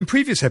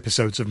previous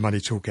episodes of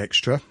Money Talk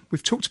Extra,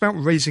 we've talked about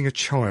raising a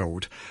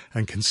child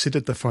and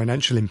considered the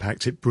financial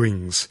impact it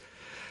brings.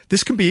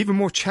 This can be even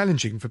more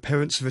challenging for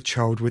parents of a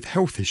child with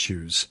health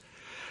issues.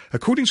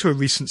 According to a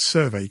recent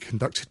survey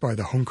conducted by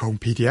the Hong Kong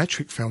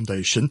Paediatric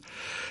Foundation,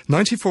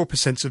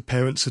 94% of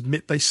parents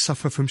admit they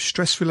suffer from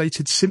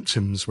stress-related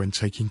symptoms when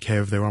taking care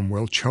of their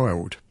unwell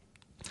child.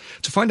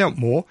 To find out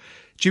more,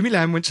 Jimmy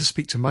Lam went to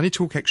speak to Money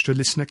Talk Extra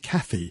listener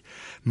Kathy,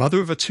 mother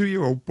of a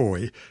 2-year-old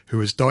boy who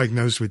was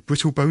diagnosed with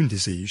brittle bone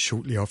disease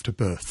shortly after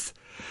birth.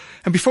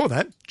 And before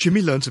that,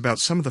 Jimmy learnt about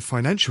some of the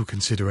financial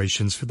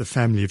considerations for the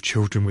family of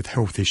children with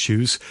health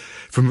issues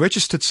from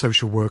registered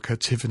social worker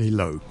Tiffany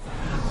Lowe.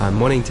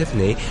 Morning,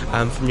 Tiffany.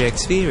 From your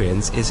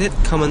experience, is it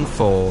common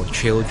for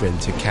children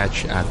to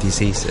catch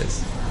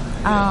diseases?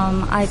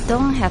 I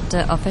don't have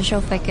the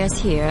official figures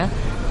here,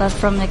 but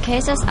from the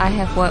cases I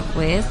have worked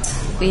with,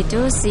 we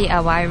do see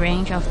a wide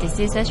range of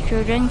diseases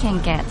children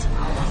can get.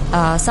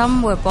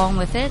 Some were born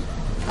with it,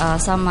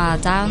 some are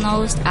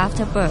diagnosed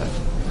after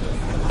birth.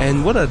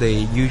 And what are the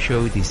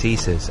usual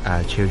diseases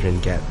children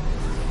get?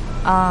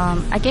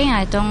 Again,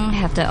 I don't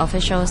have the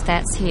official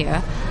stats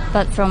here,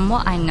 but from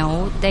what I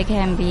know, they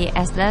can be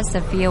as less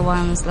severe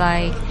ones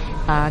like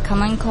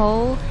common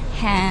cold,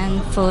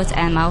 hand, foot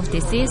and mouth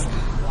disease,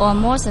 or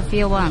more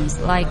severe ones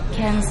like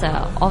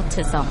cancer,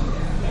 autism.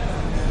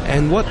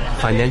 And what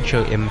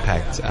financial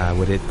impact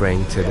would it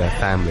bring to the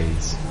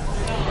families?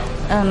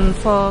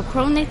 For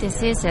chronic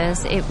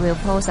diseases, it will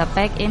pose a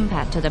big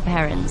impact to the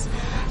parents.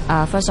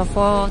 First of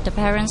all, the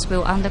parents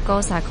will undergo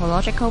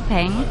psychological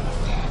pain.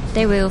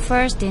 They will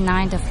first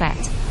deny the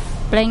fact,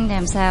 blame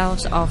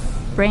themselves of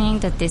bringing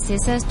the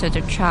diseases to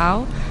the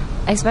child,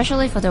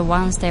 especially for the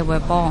ones they were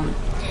born.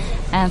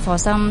 And for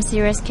some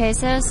serious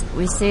cases,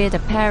 we see the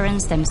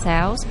parents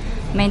themselves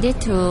may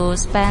need to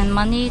spend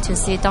money to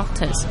see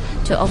doctors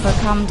to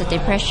overcome the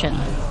depression.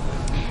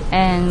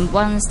 And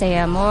once they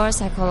are more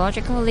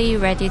psychologically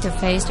ready to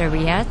face the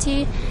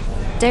reality,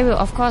 they will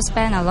of course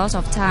spend a lot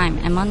of time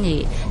and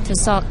money to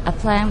sort a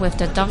plan with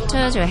the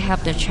doctor to help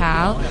the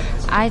child,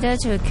 either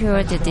to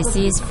cure the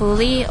disease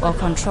fully or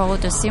control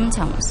the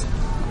symptoms.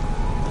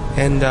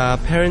 And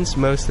parents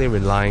mostly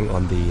relying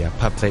on the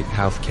public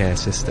healthcare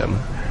system.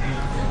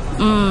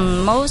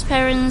 Most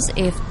parents,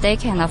 if they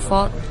can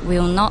afford,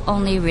 will not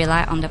only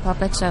rely on the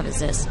public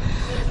services.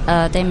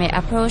 They may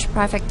approach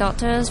private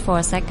doctors for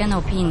a second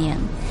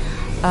opinion.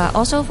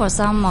 Also, for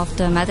some of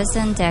the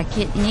medicine their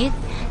kid need,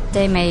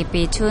 they may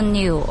be too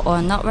new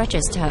or not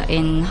registered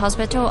in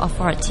hospital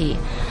authority.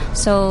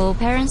 So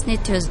parents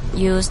need to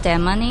use their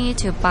money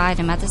to buy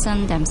the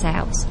medicine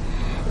themselves.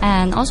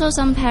 And also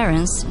some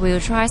parents will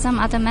try some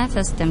other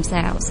methods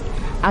themselves,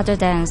 other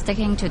than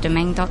sticking to the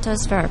main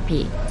doctor's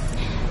therapy.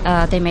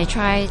 They may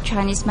try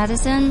Chinese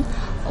medicine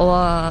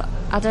or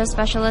other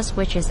specialists,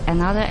 which is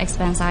another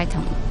expense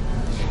item.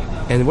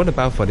 And what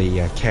about for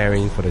the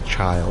caring for the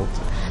child?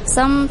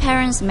 Some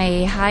parents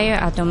may hire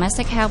a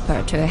domestic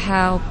helper to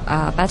help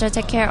better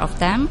take care of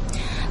them.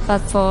 But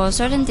for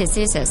certain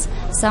diseases,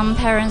 some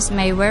parents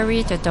may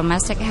worry the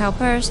domestic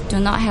helpers do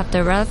not have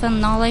the relevant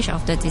knowledge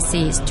of the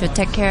disease to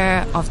take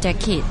care of their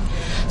kid.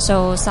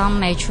 So some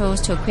may choose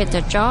to quit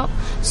the job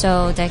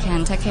so they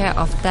can take care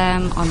of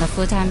them on a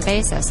full-time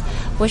basis,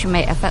 which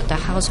may affect the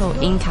household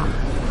income.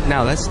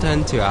 Now let's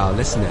turn to our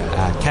listener,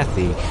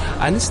 Kathy.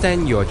 I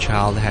understand your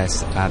child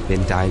has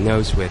been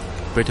diagnosed with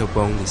brittle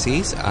bone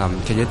disease.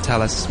 Can you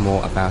tell us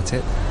more about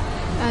it?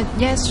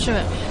 Yes,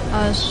 sure.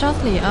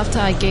 Shortly after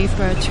I gave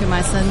birth to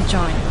my son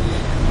John,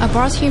 I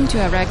brought him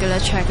to a regular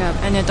checkup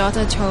and the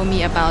doctor told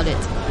me about it.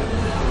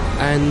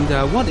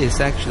 And what is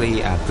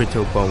actually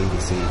brittle bone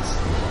disease?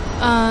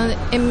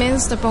 It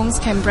means the bones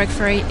can break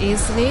very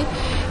easily.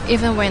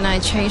 Even when I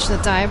change the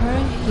diaper,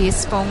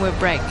 his bone will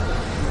break.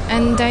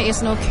 And there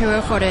is no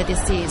cure for the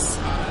disease.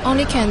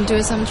 Only can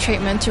do some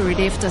treatment to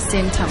relieve the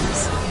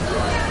symptoms.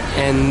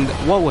 And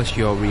what was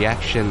your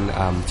reaction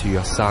to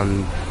your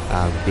son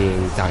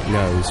being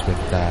diagnosed with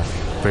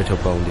brittle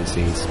bone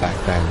disease back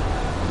then?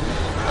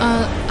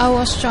 I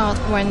was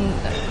shocked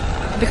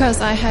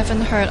because I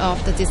haven't heard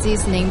of the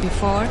disease name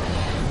before,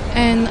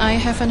 and I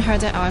haven't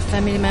heard that our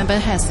family member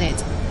has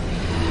it.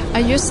 I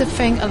used to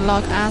think a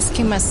lot,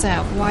 asking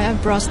myself why I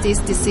brought this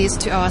disease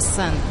to our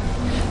son.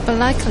 But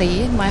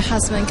luckily, my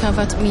husband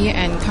comforted me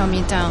and calmed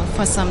me down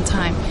for some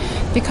time,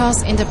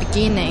 because in the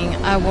beginning,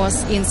 I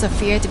was in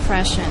severe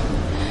depression.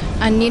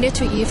 I needed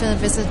to even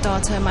visit the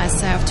doctor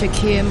myself to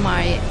cure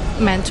my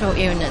mental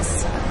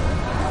illness.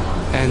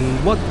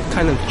 And what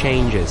kind of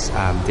changes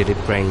did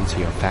it bring to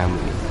your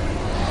family?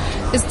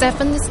 It's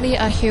definitely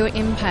a huge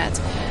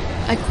impact.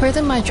 I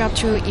quit my job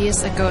 2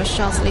 years ago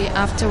shortly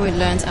after we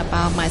learned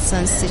about my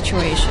son's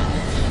situation,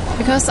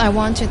 because I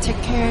want to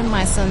take care of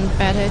my son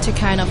better to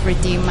kind of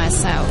redeem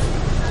myself.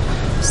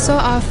 So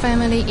our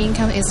family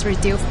income is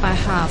reduced by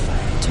half,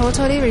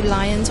 totally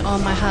reliant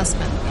on my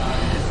husband.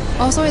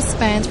 Also, I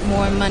spent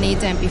more money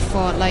than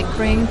before, like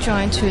bringing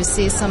John to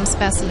see some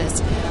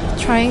specialists,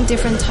 trying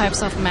different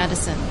types of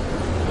medicine.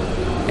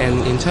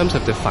 And in terms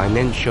of the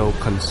financial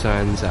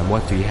concerns,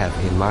 what do you have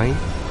in mind?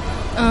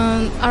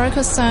 Our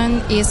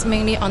concern is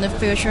mainly on the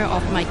future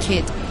of my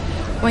kid.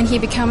 When he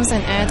becomes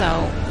an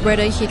adult,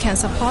 whether he can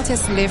support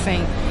his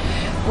living,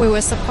 we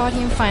will support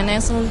him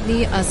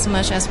financially as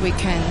much as we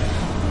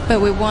can,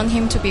 but we want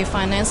him to be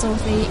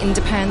financially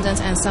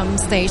independent at some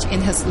stage in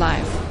his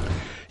life.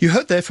 You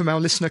heard there from our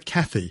listener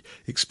Kathy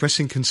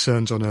expressing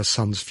concerns on her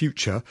son's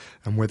future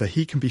and whether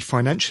he can be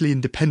financially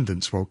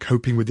independent while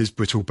coping with his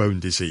brittle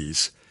bone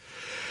disease.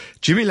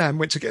 Jimmy Lamb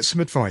went to get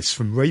some advice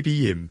from Raby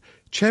Yim,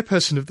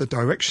 chairperson of the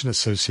Direction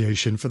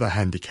Association for the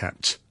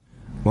Handicapped.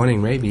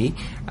 Morning, Raby.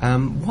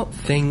 What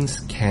things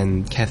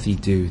can Kathy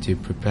do to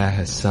prepare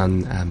her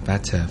son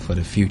better for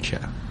the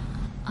future?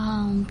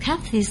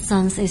 Kathy's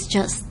son is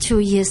just 2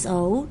 years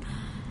old.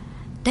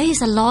 There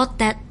is a lot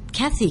that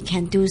Kathy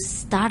can do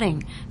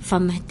starting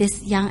from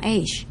this young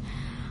age.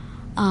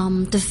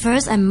 The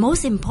first and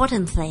most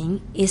important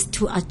thing is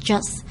to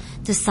adjust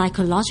the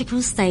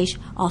psychological stage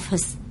of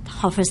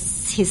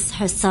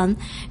her son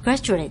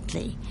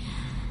gradually.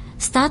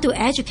 Start to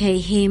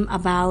educate him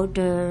about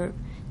the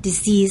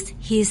disease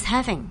he is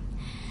having.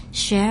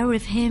 Share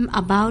with him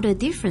about the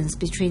difference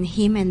between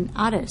him and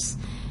others.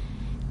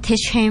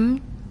 Teach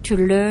him to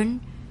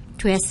learn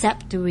to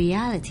accept the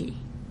reality.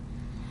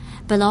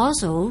 But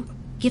also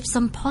give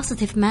some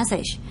positive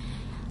message.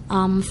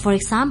 For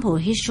example,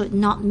 he should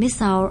not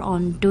miss out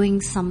on doing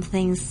some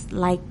things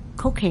like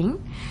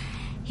cooking.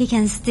 He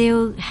can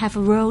still have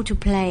a role to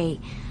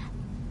play.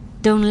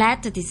 Don't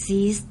let the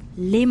disease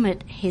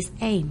limit his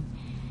aim.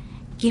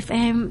 Give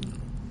him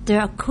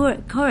the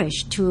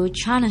courage to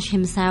challenge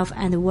himself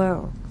and the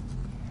world.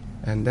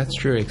 And that's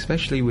true,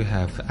 especially we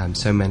have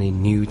so many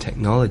new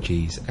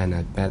technologies, and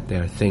I bet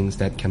there are things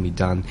that can be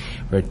done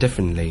very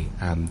differently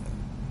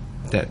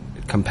that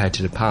compared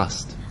to the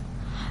past.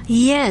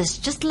 Yes,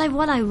 just like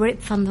what I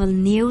read from the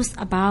news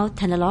about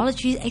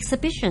technology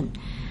exhibition.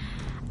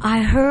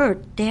 I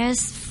heard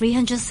there's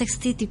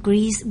 360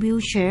 degrees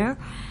wheelchair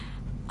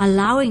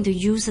allowing the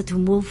user to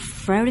move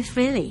very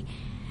freely.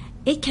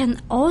 It can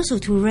also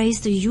to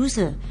raise the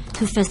user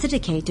to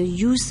facilitate the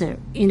user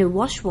in the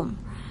washroom.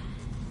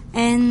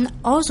 And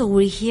also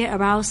we hear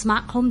about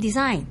smart home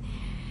design.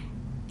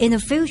 In the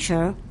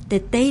future, the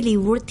daily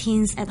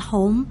routines at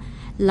home,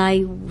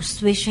 like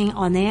switching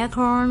on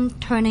aircon,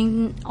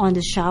 turning on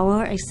the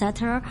shower,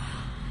 etc.,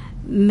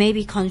 may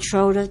be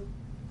controlled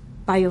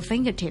by your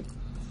fingertip.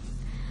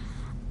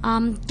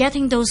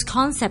 Getting those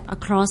concepts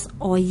across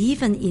or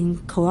even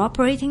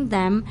incorporating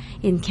them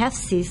in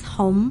Kathy's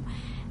home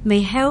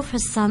may help her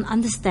son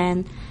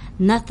understand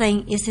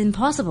nothing is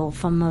impossible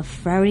from a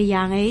very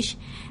young age,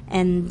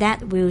 and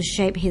that will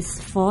shape his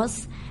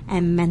thoughts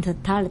and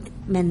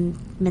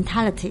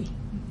mentality.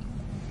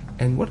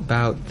 And what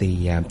about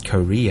the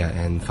career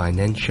and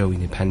financial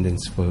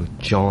independence for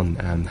John?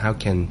 How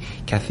can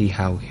Kathy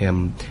help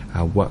him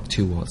work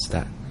towards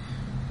that?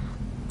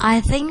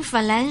 I think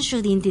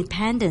financial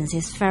independence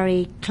is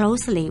very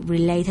closely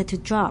related to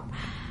job.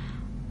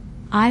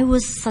 I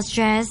would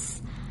suggest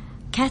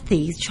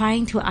Kathy is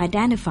trying to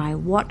identify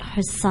what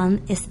her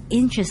son is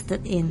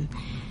interested in.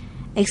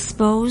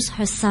 Expose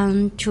her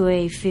son to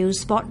a few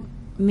sport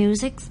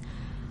music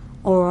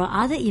or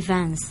other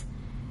events.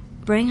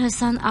 Bring her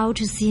son out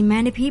to see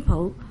many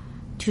people,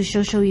 to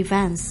social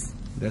events.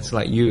 That's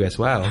like you as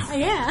well.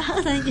 Yeah,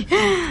 thank you.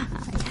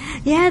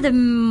 Yeah, the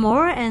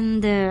more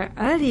and the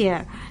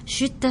earlier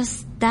she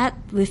does that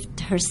with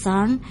her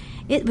son,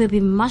 it will be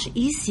much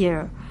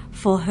easier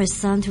for her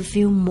son to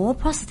feel more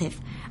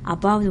positive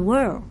about the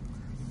world.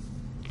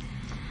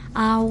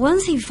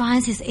 Once he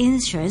finds his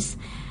interest,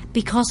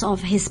 because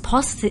of his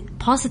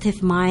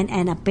positive mind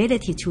and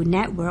ability to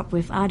network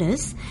with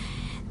others,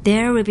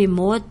 there will be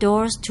more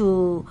doors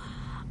to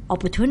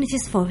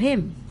opportunities for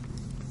him.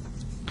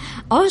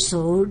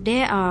 Also,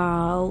 there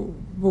are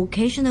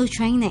vocational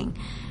training.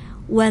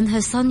 When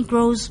her son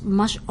grows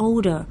much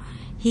older,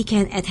 he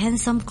can attend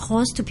some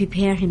course to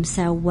prepare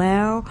himself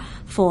well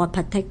for a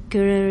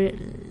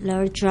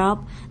particular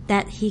job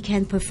that he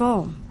can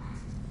perform.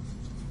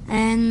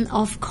 And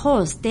of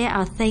course, there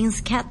are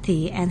things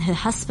Kathy and her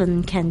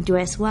husband can do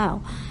as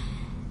well.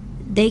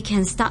 They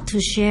can start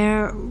to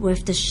share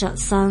with the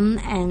son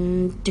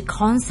and the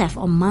concept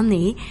of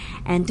money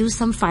and do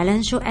some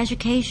financial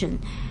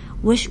education,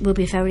 which will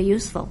be very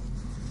useful.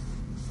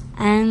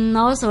 And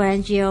also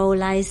NGO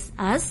like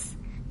us,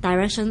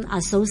 Direction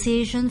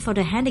Association for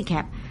the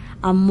Handicapped,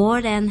 are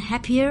more than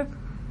happier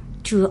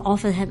to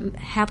offer him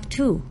help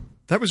too.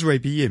 That was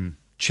Raby Yim,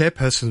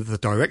 chairperson of the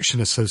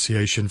Direction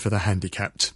Association for the Handicapped.